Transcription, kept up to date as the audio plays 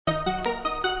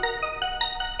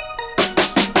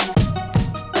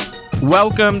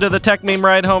Welcome to the Tech Meme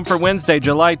Ride Home for Wednesday,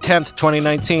 July 10th,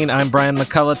 2019. I'm Brian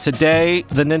McCullough. Today,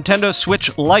 the Nintendo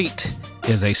Switch Lite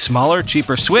is a smaller,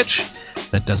 cheaper Switch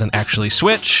that doesn't actually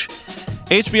switch.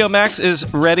 HBO Max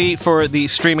is ready for the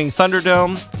streaming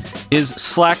Thunderdome. Is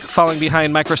Slack falling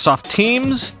behind Microsoft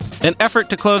Teams? An effort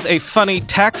to close a funny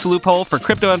tax loophole for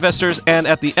crypto investors. And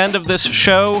at the end of this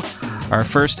show, our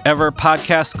first ever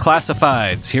podcast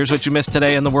classifieds. Here's what you missed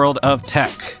today in the world of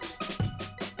tech.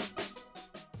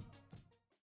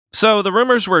 So the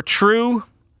rumors were true.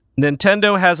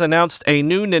 Nintendo has announced a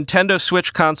new Nintendo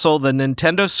Switch console, the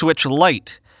Nintendo Switch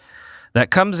Lite,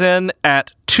 that comes in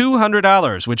at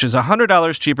 $200, which is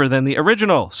 $100 cheaper than the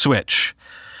original Switch.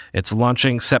 It's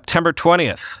launching September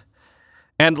 20th.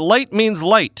 And Lite means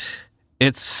light.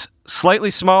 It's slightly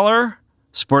smaller,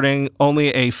 sporting only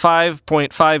a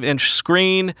 5.5-inch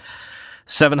screen,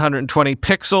 720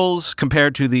 pixels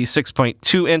compared to the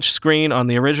 6.2-inch screen on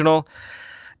the original.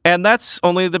 And that's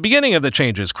only the beginning of the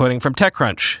changes, quoting from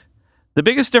TechCrunch. The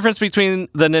biggest difference between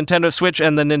the Nintendo Switch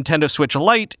and the Nintendo Switch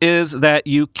Lite is that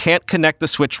you can't connect the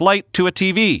Switch Lite to a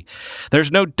TV.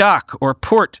 There's no dock or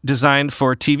port designed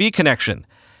for TV connection.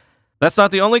 That's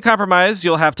not the only compromise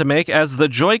you'll have to make, as the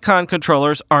Joy-Con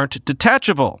controllers aren't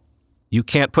detachable. You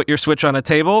can't put your Switch on a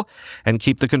table and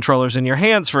keep the controllers in your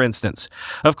hands, for instance.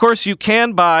 Of course, you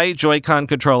can buy Joy-Con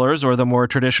controllers or the more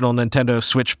traditional Nintendo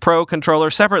Switch Pro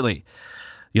controller separately.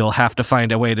 You'll have to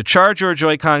find a way to charge your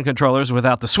Joy-Con controllers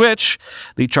without the Switch.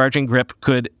 The charging grip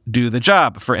could do the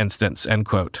job, for instance, end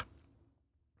quote.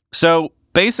 So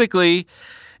basically,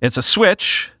 it's a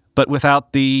Switch, but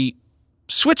without the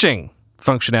switching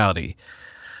functionality,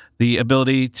 the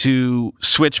ability to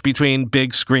switch between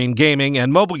big screen gaming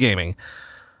and mobile gaming.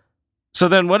 So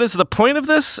then what is the point of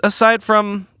this, aside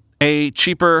from a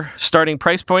cheaper starting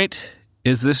price point?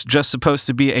 Is this just supposed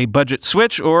to be a budget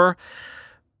Switch, or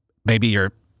maybe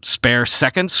your spare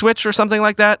second Switch or something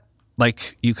like that?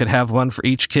 Like you could have one for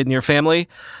each kid in your family?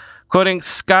 Quoting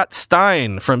Scott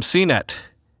Stein from CNET,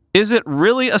 "Is it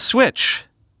really a Switch?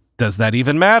 Does that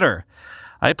even matter?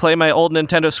 I play my old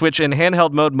Nintendo Switch in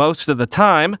handheld mode most of the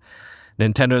time.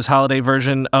 Nintendo's holiday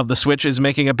version of the Switch is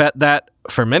making a bet that,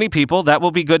 for many people, that will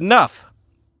be good enough."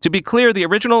 To be clear, the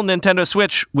original Nintendo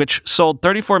Switch, which sold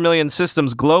 34 million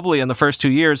systems globally in the first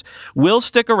 2 years, will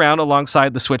stick around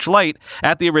alongside the Switch Lite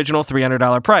at the original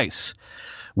 $300 price.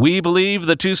 "We believe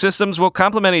the two systems will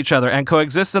complement each other and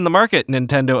coexist in the market,"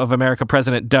 Nintendo of America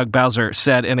President Doug Bowser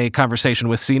said in a conversation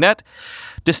with CNET,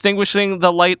 distinguishing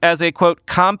the Lite as a, quote,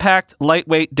 compact,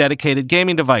 lightweight, dedicated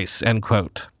gaming device, end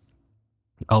quote.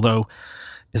 Although,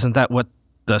 isn't that what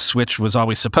the Switch was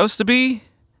always supposed to be?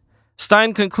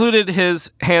 Stein concluded his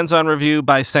hands-on review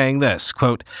by saying this,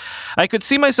 quote, "I could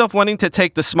see myself wanting to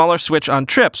take the smaller Switch on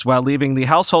trips while leaving the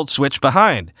household Switch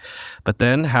behind. But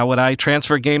then how would I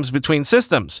transfer games between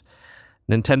systems?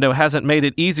 Nintendo hasn't made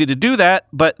it easy to do that,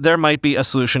 but there might be a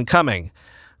solution coming.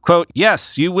 Quote,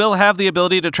 yes, you will have the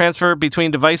ability to transfer between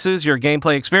devices your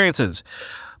gameplay experiences.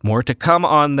 More to come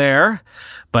on there,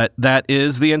 but that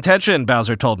is the intention,"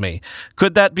 Bowser told me.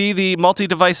 "Could that be the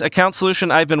multi-device account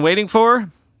solution I've been waiting for?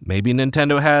 Maybe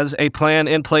Nintendo has a plan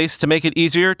in place to make it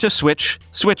easier to switch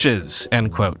Switches,"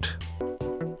 end quote.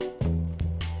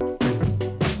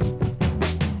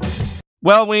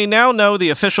 Well, we now know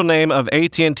the official name of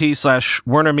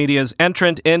AT&T/Warner Media's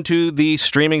entrant into the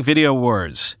streaming video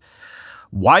wars.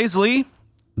 Wisely,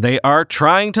 they are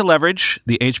trying to leverage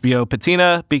the HBO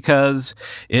patina because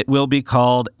it will be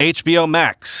called HBO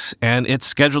Max, and it's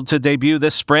scheduled to debut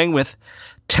this spring with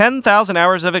 10,000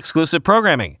 hours of exclusive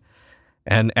programming.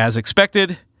 And as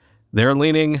expected, they're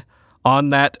leaning on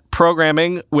that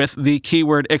programming with the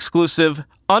keyword exclusive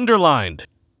underlined.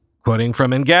 Quoting from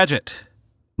Engadget,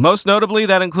 "Most notably,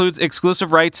 that includes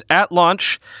exclusive rights at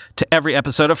launch to every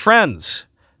episode of Friends.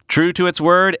 True to its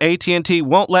word, AT&T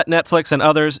won't let Netflix and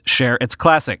others share its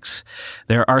classics.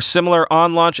 There are similar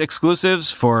on-launch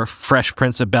exclusives for Fresh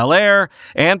Prince of Bel-Air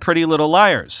and Pretty Little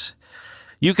Liars.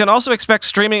 You can also expect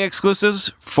streaming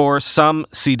exclusives for some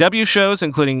CW shows,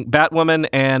 including Batwoman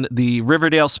and the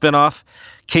Riverdale spinoff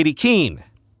Katie Keene.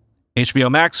 HBO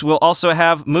Max will also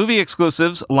have movie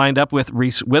exclusives lined up with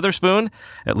Reese Witherspoon,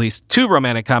 at least 2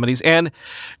 romantic comedies, and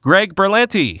Greg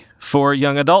Berlanti for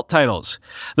young adult titles.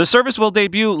 The service will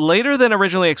debut later than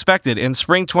originally expected in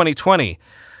spring 2020,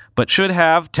 but should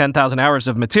have 10,000 hours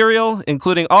of material,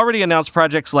 including already announced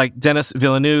projects like Denis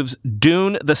Villeneuve's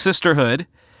Dune: The Sisterhood,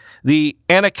 the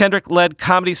Anna Kendrick-led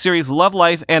comedy series Love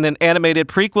Life, and an animated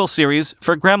prequel series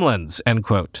for Gremlins," end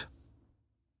quote.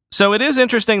 So it is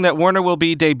interesting that Warner will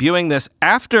be debuting this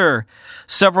after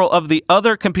several of the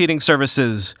other competing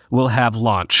services will have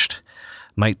launched.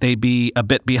 Might they be a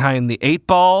bit behind the 8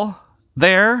 ball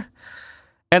there.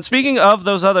 And speaking of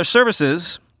those other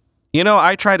services,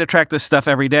 I try to track this stuff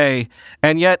every day,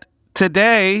 and yet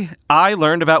today I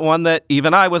learned about one that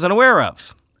even I wasn't aware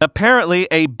of. Apparently,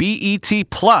 a BET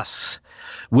Plus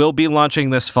will be launching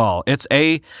this fall. It's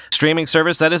a streaming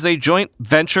service that is a joint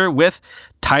venture with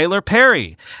Tyler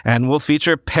Perry and will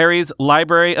feature Perry's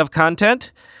library of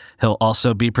content. He'll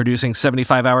also be producing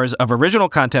 75 hours of original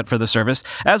content for the service,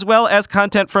 as well as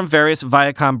content from various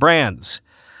Viacom brands.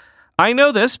 I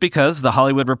know this because The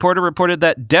Hollywood Reporter reported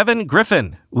that Devin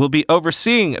Griffin will be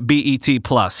overseeing BET+.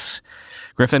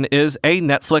 Griffin is a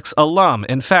Netflix alum.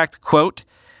 In fact, quote,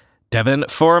 Devin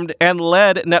formed and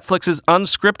led Netflix's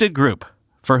Unscripted group,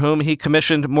 for whom he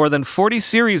commissioned more than 40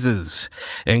 series,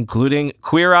 including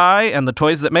Queer Eye and The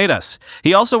Toys That Made Us.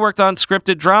 He also worked on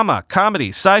scripted drama, comedy,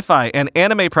 sci-fi, and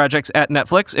anime projects at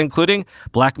Netflix, including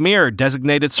Black Mirror,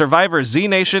 Designated Survivor, Z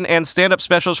Nation, and stand-up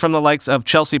specials from the likes of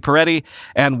Chelsea Peretti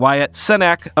and Wyatt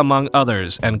Cenac, among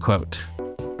others, end quote.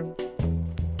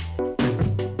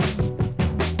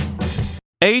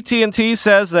 AT&T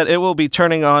says that it will be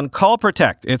turning on Call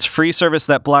Protect, its free service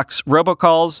that blocks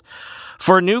robocalls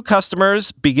for new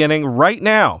customers beginning right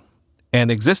now, and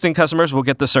existing customers will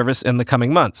get the service in the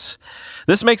coming months.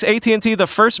 This makes AT&T the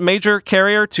first major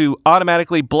carrier to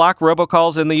automatically block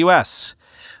robocalls in the U.S.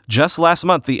 Just last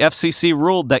month, the FCC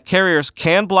ruled that carriers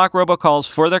can block robocalls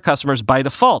for their customers by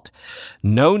default.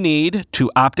 No need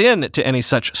to opt in to any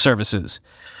such services.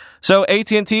 So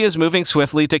AT&T is moving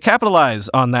swiftly to capitalize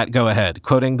on that go-ahead,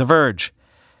 quoting The Verge.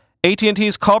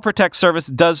 AT&T's Call Protect service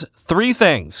does three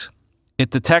things. It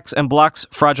detects and blocks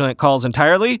fraudulent calls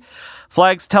entirely,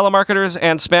 flags telemarketers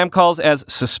and spam calls as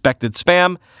suspected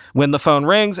spam when the phone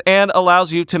rings, and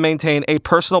allows you to maintain a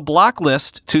personal block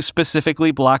list to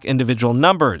specifically block individual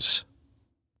numbers.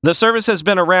 The service has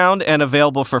been around and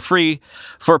available for free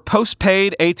for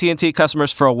postpaid AT&T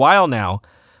customers for a while now,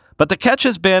 but the catch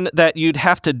has been that you'd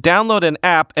have to download an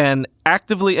app and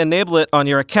actively enable it on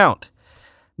your account.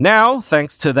 Now,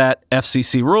 thanks to that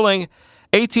FCC ruling,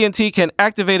 AT&T can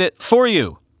activate it for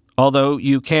you, although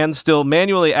you can still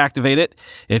manually activate it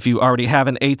if you already have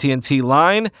an AT&T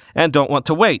line and don't want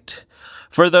to wait.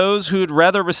 For those who'd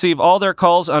rather receive all their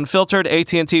calls unfiltered,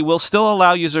 AT&T will still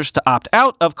allow users to opt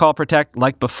out of Call Protect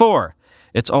like before.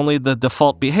 It's only the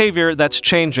default behavior that's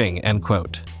changing, end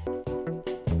quote.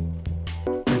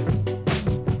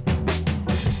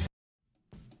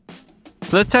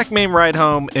 The Tech Meme Ride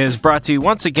Home is brought to you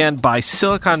once again by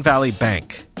Silicon Valley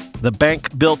Bank. The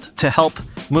bank built to help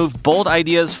move bold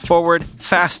ideas forward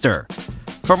faster.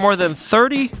 For more than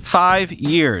 35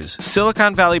 years,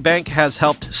 Silicon Valley Bank has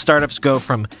helped startups go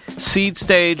from seed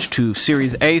stage to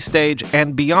Series A stage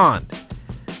and beyond.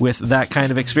 With that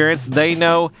kind of experience, they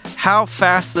know how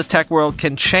fast the tech world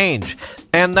can change.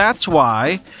 And that's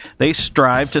why they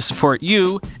strive to support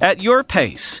you at your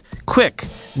pace, quick,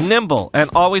 nimble, and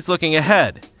always looking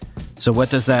ahead. So what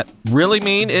does that really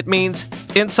mean? It means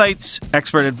insights,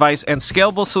 expert advice, and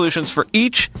scalable solutions for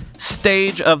each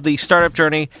stage of the startup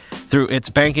journey through its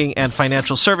banking and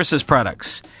financial services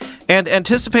products, and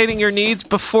anticipating your needs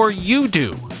before you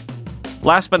do.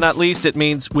 Last but not least, it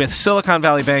means with Silicon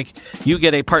Valley Bank, you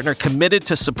get a partner committed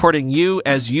to supporting you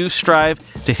as you strive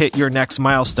to hit your next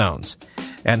milestones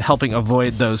and helping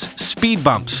avoid those speed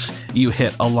bumps you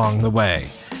hit along the way.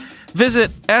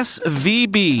 Visit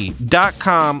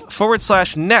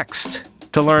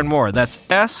svb.com/next to learn more. That's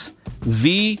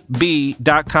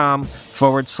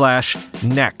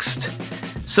svb.com/next.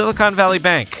 Silicon Valley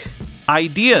Bank.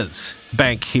 Ideas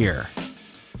bank here.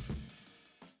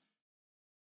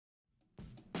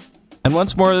 And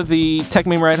once more, the Tech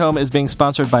Meme Ride Home is being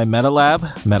sponsored by MetaLab.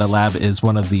 MetaLab is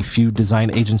one of the few design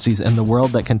agencies in the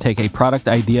world that can take a product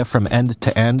idea from end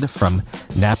to end, from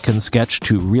napkin sketch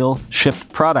to real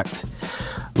shipped product.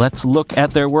 Let's look at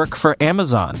their work for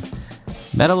Amazon.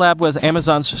 MetaLab was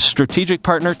Amazon's strategic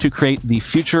partner to create the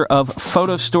future of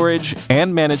photo storage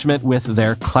and management with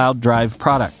their Cloud Drive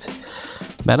product.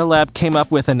 MetaLab came up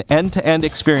with an end-to-end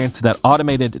experience that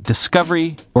automated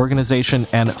discovery, organization,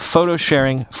 and photo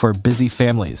sharing for busy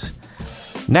families.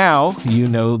 Now, you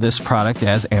know this product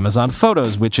as Amazon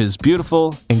Photos, which is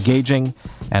beautiful, engaging,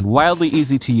 and wildly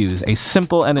easy to use, a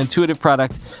simple and intuitive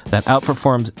product that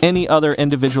outperforms any other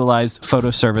individualized photo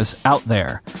service out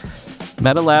there.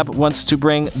 MetaLab wants to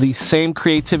bring the same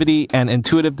creativity and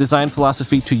intuitive design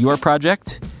philosophy to your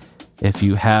project. If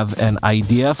you have an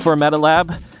idea for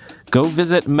MetaLab, go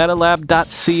visit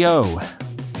metalab.co.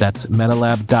 That's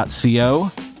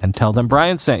metalab.co, and tell them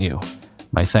Brian sent you.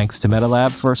 My thanks to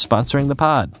MetaLab for sponsoring the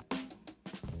pod.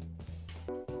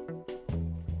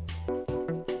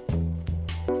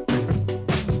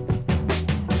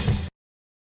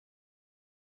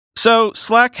 So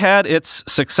Slack had its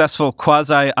successful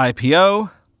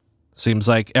quasi-IPO. Seems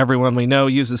like everyone we know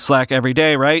uses Slack every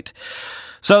day, right?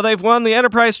 So they've won the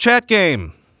enterprise chat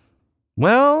game.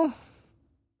 Well,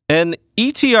 an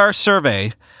ETR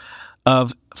survey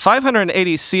of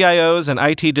 580 CIOs and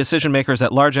IT decision makers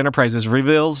at large enterprises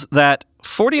reveals that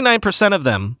 49% of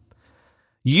them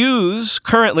use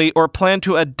currently or plan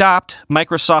to adopt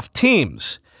Microsoft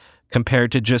Teams,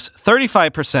 compared to just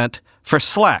 35% for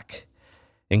Slack.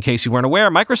 In case you weren't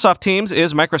aware, Microsoft Teams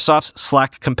is Microsoft's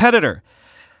Slack competitor.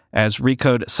 As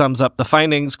Recode sums up the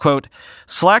findings, quote,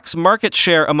 Slack's market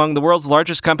share among the world's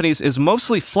largest companies is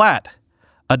mostly flat.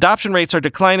 Adoption rates are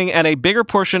declining, and a bigger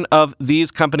portion of these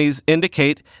companies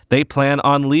indicate they plan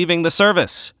on leaving the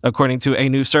service, according to a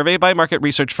new survey by market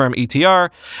research firm ETR,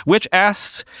 which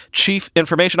asks chief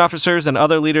information officers and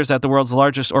other leaders at the world's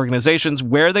largest organizations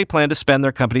where they plan to spend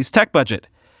their company's tech budget.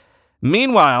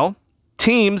 Meanwhile,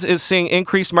 Teams is seeing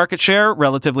increased market share,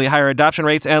 relatively higher adoption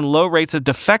rates, and low rates of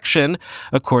defection,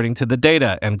 according to the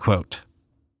data, end quote.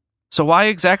 So why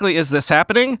exactly is this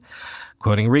happening?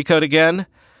 Quoting Recode again,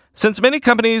 since many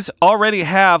companies already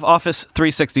have Office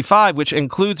 365, which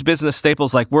includes business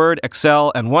staples like Word,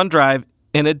 Excel, and OneDrive,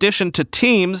 in addition to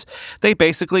Teams, they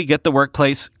basically get the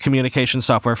workplace communication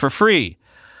software for free.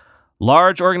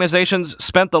 Large organizations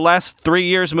spent the last 3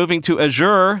 years moving to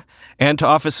Azure and to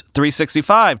Office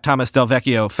 365, Thomas Del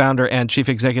Vecchio, founder and chief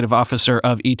executive officer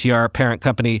of ETR parent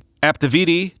company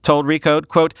Aptiviti, told Recode,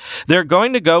 quote, they're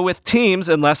going to go with Teams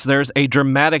unless there's a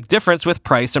dramatic difference with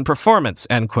price and performance,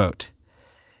 end quote.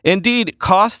 Indeed,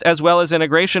 cost as well as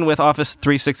integration with Office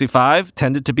 365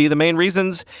 tended to be the main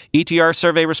reasons ETR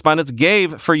survey respondents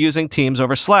gave for using Teams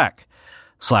over Slack.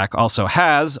 Slack also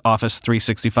has Office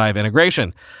 365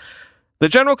 integration. The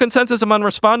general consensus among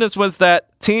respondents was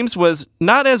that Teams was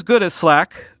not as good as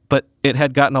Slack, but it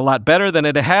had gotten a lot better than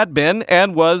it had been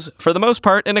and was, for the most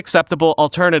part, an acceptable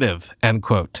alternative, end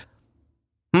quote.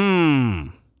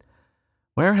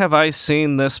 Where have I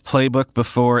seen this playbook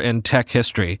before in tech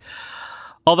history?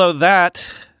 Although the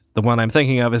one I'm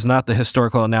thinking of, is not the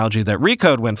historical analogy that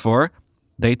Recode went for.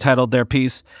 They titled their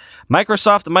piece,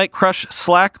 Microsoft might crush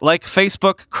Slack like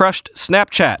Facebook crushed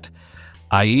Snapchat,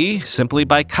 i.e., simply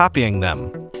by copying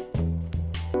them.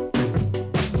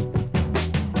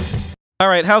 All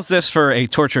right, how's this for a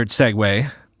tortured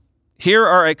segue? Here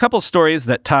are a couple stories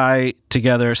that tie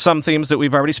together some themes that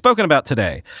we've already spoken about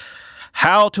today.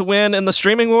 How to win in the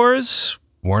streaming wars?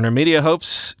 Warner Media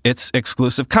hopes it's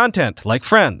exclusive content, like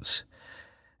Friends.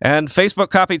 And Facebook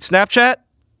copied Snapchat?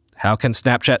 How can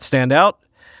Snapchat stand out?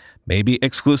 Maybe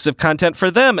exclusive content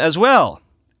for them as well.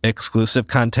 Exclusive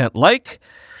content like?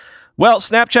 Well,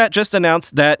 Snapchat just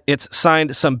announced that it's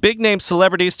signed some big-name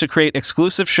celebrities to create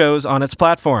exclusive shows on its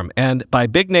platform. And by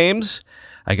big names,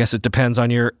 I guess it depends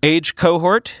on your age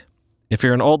cohort. If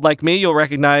you're an old like me, you'll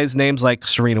recognize names like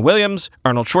Serena Williams,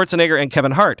 Arnold Schwarzenegger, and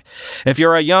Kevin Hart. If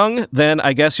you're a young, then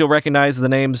I guess you'll recognize the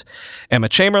names Emma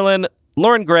Chamberlain,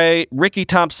 Lauren Gray, Ricky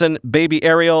Thompson, Baby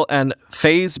Ariel, and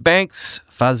Faze Banks.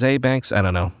 I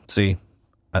don't know. See,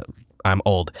 I'm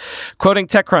old. Quoting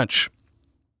TechCrunch,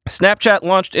 Snapchat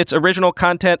launched its original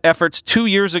content efforts 2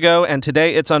 years ago, and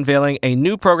today it's unveiling a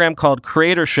new program called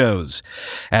Creator Shows.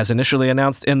 As initially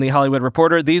announced in The Hollywood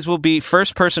Reporter, these will be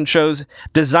first-person shows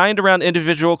designed around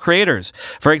individual creators.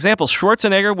 For example,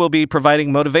 Schwarzenegger will be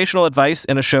providing motivational advice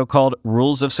in a show called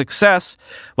Rules of Success,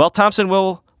 while Thompson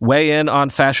will weigh in on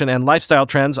fashion and lifestyle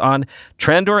trends on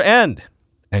Trend or End,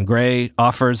 and Gray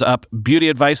offers up beauty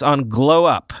advice on Glow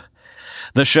Up.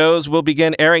 The shows will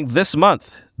begin airing this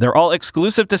month. They're all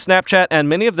exclusive to Snapchat, and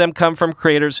many of them come from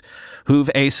creators who've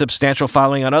a substantial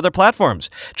following on other platforms.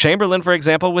 Chamberlain, for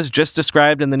example, was just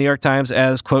described in the New York Times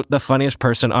as, quote, the funniest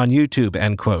person on YouTube,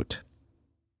 end quote.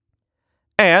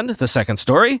 And the second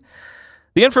story,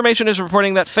 the information is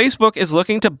reporting that Facebook is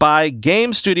looking to buy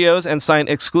game studios and sign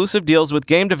exclusive deals with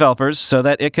game developers so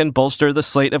that it can bolster the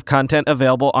slate of content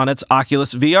available on its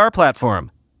Oculus VR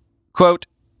platform. Quote,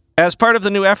 as part of the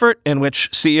new effort, in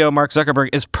which CEO Mark Zuckerberg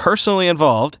is personally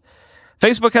involved,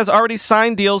 Facebook has already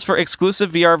signed deals for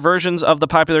exclusive VR versions of the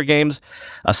popular games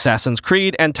Assassin's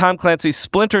Creed and Tom Clancy's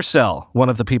Splinter Cell, one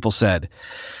of the people said.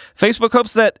 Facebook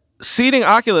hopes that seeding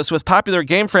Oculus with popular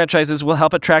game franchises will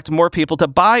help attract more people to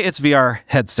buy its VR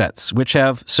headsets, which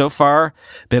have so far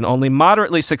been only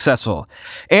moderately successful,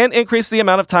 and increase the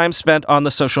amount of time spent on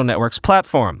the social network's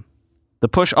platform. The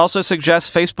push also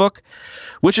suggests Facebook,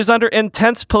 which is under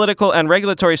intense political and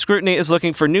regulatory scrutiny, is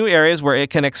looking for new areas where it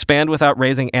can expand without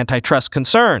raising antitrust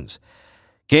concerns.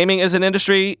 Gaming is an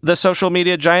industry the social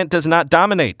media giant does not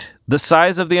dominate. The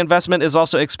size of the investment is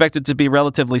also expected to be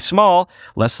relatively small,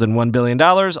 less than $1 billion,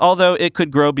 although it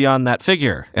could grow beyond that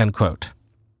figure, end quote.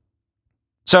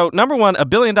 So, number one, $1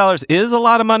 billion is a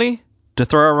lot of money to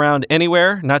throw around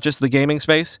anywhere, not just the gaming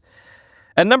space.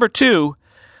 And number two,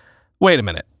 wait a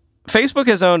minute. Facebook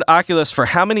has owned Oculus for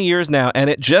how many years now, and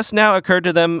it just now occurred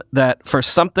to them that for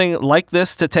something like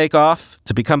this to take off,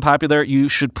 to become popular, you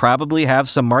should probably have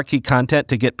some marquee content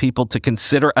to get people to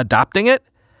consider adopting it?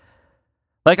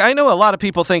 Like, I know a lot of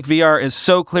people think VR is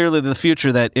so clearly the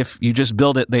future that if you just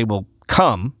build it, they will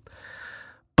come.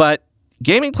 But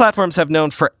gaming platforms have known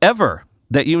forever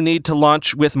that you need to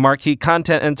launch with marquee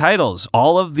content and titles.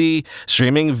 All of the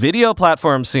streaming video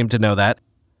platforms seem to know that.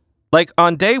 Like,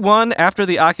 on day one after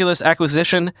the Oculus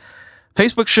acquisition,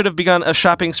 Facebook should have begun a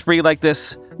shopping spree like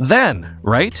this then,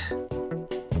 right?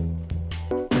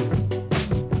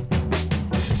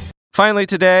 Finally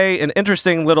today, an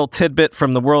interesting little tidbit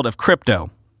from the world of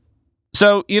crypto.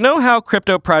 So, you know how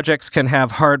crypto projects can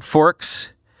have hard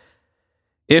forks?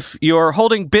 If you're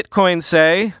holding Bitcoin,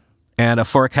 say, and a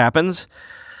fork happens,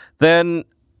 then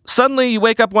suddenly you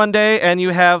wake up one day and you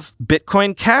have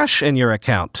Bitcoin Cash in your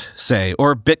account, say,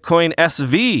 or Bitcoin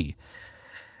SV.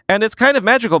 And it's kind of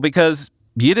magical because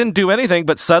you didn't do anything,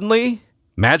 but suddenly,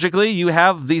 magically, you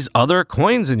have these other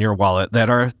coins in your wallet that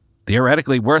are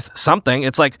theoretically worth something.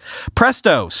 It's like,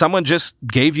 presto, someone just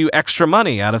gave you extra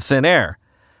money out of thin air.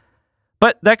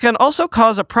 But that can also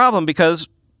cause a problem because,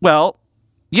 well,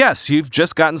 yes, you've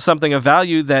just gotten something of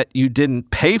value that you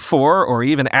didn't pay for or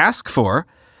even ask for.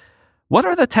 What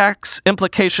are the tax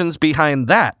implications behind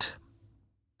that?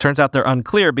 Turns out they're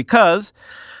unclear because,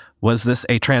 was this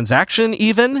a transaction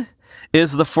even?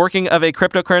 Is the forking of a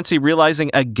cryptocurrency realizing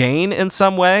a gain in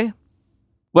some way?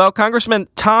 Well, Congressman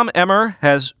Tom Emmer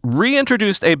has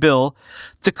reintroduced a bill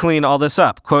to clean all this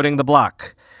up, quoting the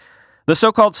block. The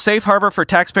so-called Safe Harbor for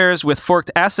Taxpayers with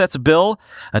Forked Assets bill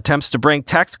attempts to bring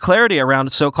tax clarity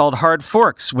around so-called hard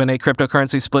forks when a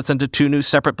cryptocurrency splits into two new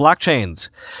separate blockchains.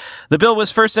 The bill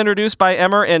was first introduced by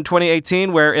Emmer in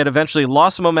 2018, where it eventually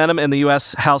lost momentum in the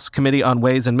U.S. House Committee on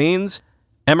Ways and Means.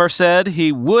 Emmer said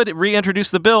he would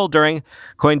reintroduce the bill during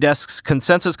CoinDesk's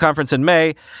consensus conference in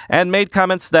May and made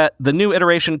comments that the new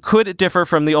iteration could differ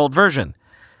from the old version.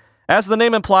 As the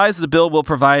name implies, the bill will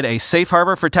provide a safe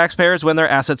harbor for taxpayers when their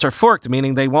assets are forked,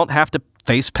 meaning they won't have to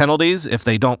face penalties if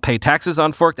they don't pay taxes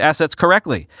on forked assets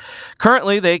correctly.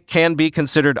 Currently, they can be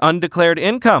considered undeclared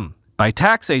income by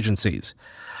tax agencies.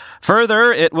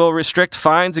 Further, it will restrict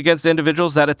fines against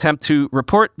individuals that attempt to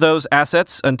report those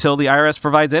assets until the IRS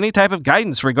provides any type of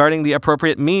guidance regarding the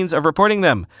appropriate means of reporting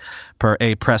them, per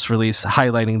a press release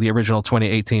highlighting the original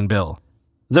 2018 bill.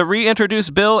 The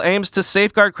reintroduced bill aims to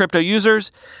safeguard crypto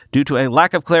users due to a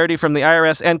lack of clarity from the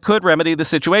IRS and could remedy the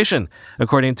situation,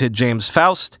 according to James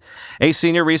Faust, a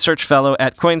senior research fellow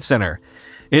at Coin Center.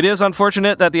 It is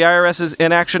unfortunate that the IRS's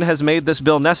inaction has made this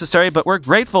bill necessary, but we're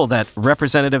grateful that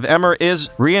Representative Emmer is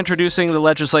reintroducing the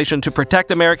legislation to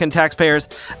protect American taxpayers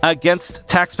against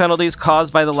tax penalties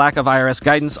caused by the lack of IRS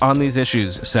guidance on these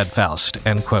issues, said Faust,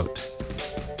 end quote.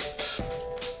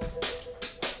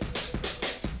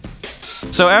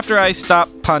 So after I stop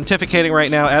pontificating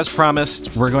right now, as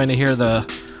promised, we're going to hear the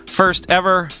first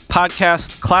ever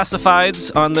podcast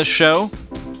classifieds on this show.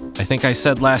 I think I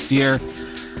said last year,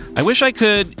 I wish I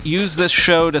could use this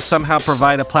show to somehow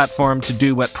provide a platform to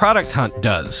do what Product Hunt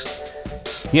does.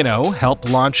 You know, help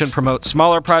launch and promote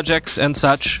smaller projects and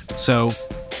such. So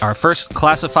our first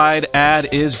classified ad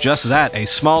is just that, a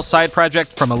small side project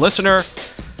from a listener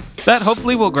that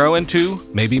hopefully will grow into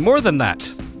maybe more than that.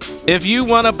 If you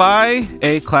want to buy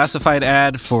a classified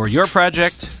ad for your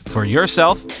project, for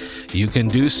yourself, you can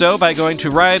do so by going to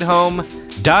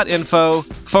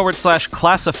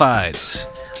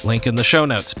ridehome.info/classifieds. Link in the show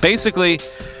notes. Basically,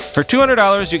 for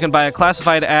 $200, you can buy a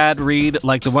classified ad read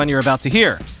like the one you're about to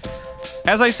hear.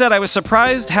 As I said, I was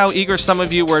surprised how eager some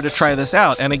of you were to try this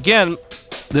out. And again,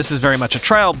 this is very much a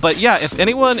trial. But yeah, if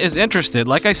anyone is interested,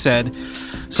 like I said,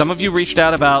 some of you reached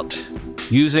out about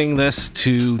using this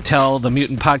to tell the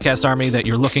Mutant Podcast Army that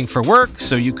you're looking for work,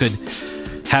 so you could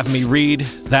have me read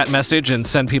that message and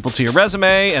send people to your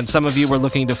resume, and some of you were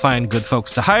looking to find good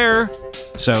folks to hire,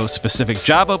 so specific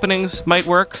job openings might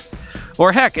work.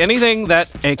 Or heck, anything that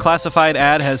a classified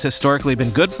ad has historically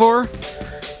been good for,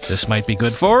 this might be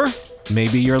good for.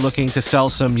 Maybe you're looking to sell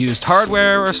some used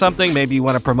hardware or something. Maybe you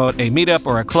want to promote a meetup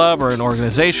or a club or an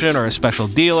organization or a special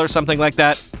deal or something like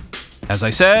that. As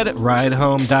I said,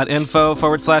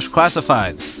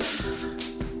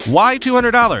 ridehome.info/classifieds. Why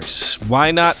 $200?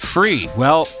 Why not free?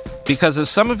 Well, because as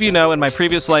some of you know, in my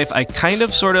previous life, I kind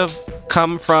of sort of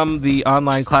come from the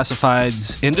online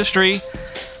classifieds industry.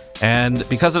 And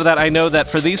because of that, I know that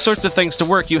for these sorts of things to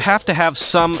work, you have to have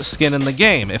some skin in the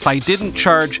game. If I didn't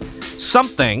charge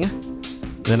something,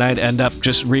 then I'd end up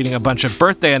just reading a bunch of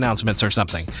birthday announcements or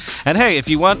something. And hey, if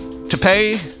you want to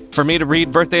pay for me to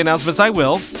read birthday announcements, I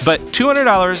will. But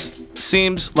 $200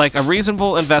 seems like a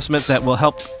reasonable investment that will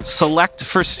help select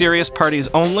for serious parties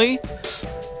only.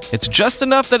 It's just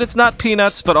enough that it's not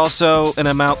peanuts, but also an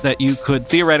amount that you could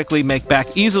theoretically make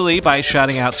back easily by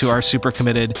shouting out to our super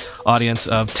committed audience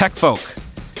of tech folk.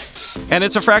 And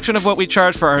it's a fraction of what we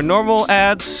charge for our normal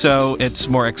ads, so it's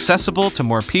more accessible to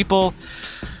more people.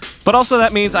 But also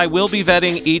that means I will be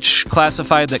vetting each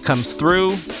classified that comes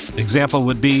through. Example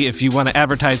would be if you want to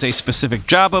advertise a specific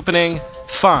job opening,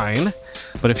 fine.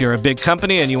 But if you're a big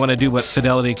company and you want to do what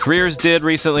Fidelity Careers did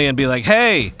recently and be like,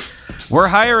 hey, we're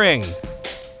hiring,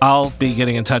 I'll be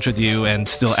getting in touch with you and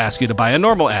still ask you to buy a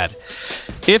normal ad.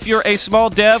 If you're a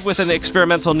small dev with an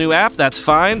experimental new app, that's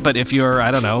fine. But if you're,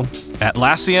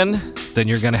 Atlassian, then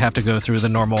you're going to have to go through the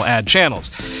normal ad channels.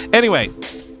 Anyway,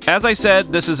 as I said,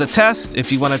 this is a test.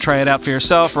 If you want to try it out for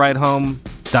yourself,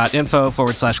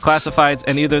 ridehome.info/classifieds.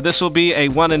 And either this will be a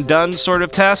one and done sort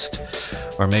of test,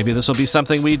 or maybe this will be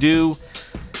something we do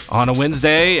on a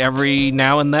Wednesday every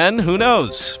now and then. Who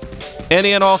knows?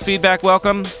 Any and all feedback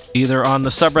welcome, either on the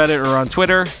subreddit or on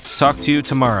Twitter. Talk to you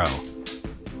tomorrow.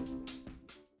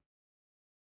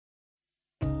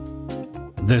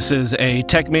 This is a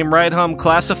Tech Meme Ride Home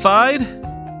Classified.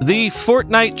 The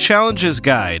Fortnite Challenges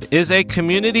Guide is a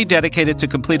community dedicated to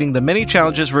completing the many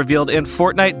challenges revealed in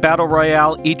Fortnite Battle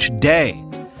Royale each day.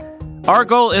 Our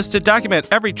goal is to document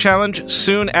every challenge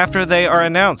soon after they are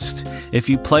announced. If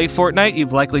you play Fortnite,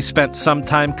 you've likely spent some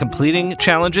time completing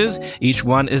challenges. Each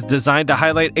one is designed to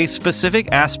highlight a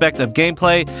specific aspect of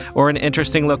gameplay or an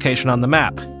interesting location on the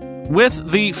map.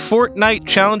 With the Fortnite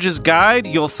Challenges Guide,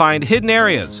 you'll find hidden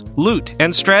areas, loot,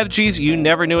 and strategies you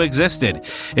never knew existed.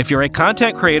 If you're a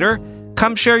content creator,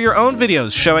 come share your own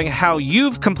videos showing how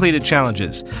you've completed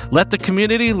challenges. Let the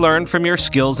community learn from your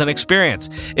skills and experience.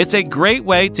 It's a great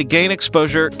way to gain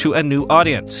exposure to a new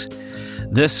audience.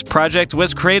 This project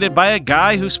was created by a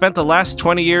guy who spent the last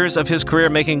 20 years of his career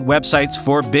making websites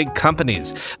for big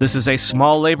companies. This is a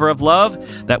small labor of love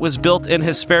that was built in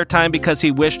his spare time because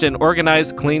he wished an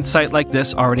organized, clean site like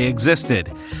this already existed.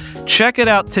 Check it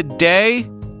out today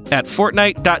at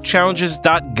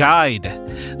fortnite.challenges.guide.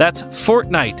 That's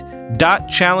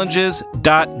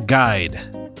fortnite.challenges.guide.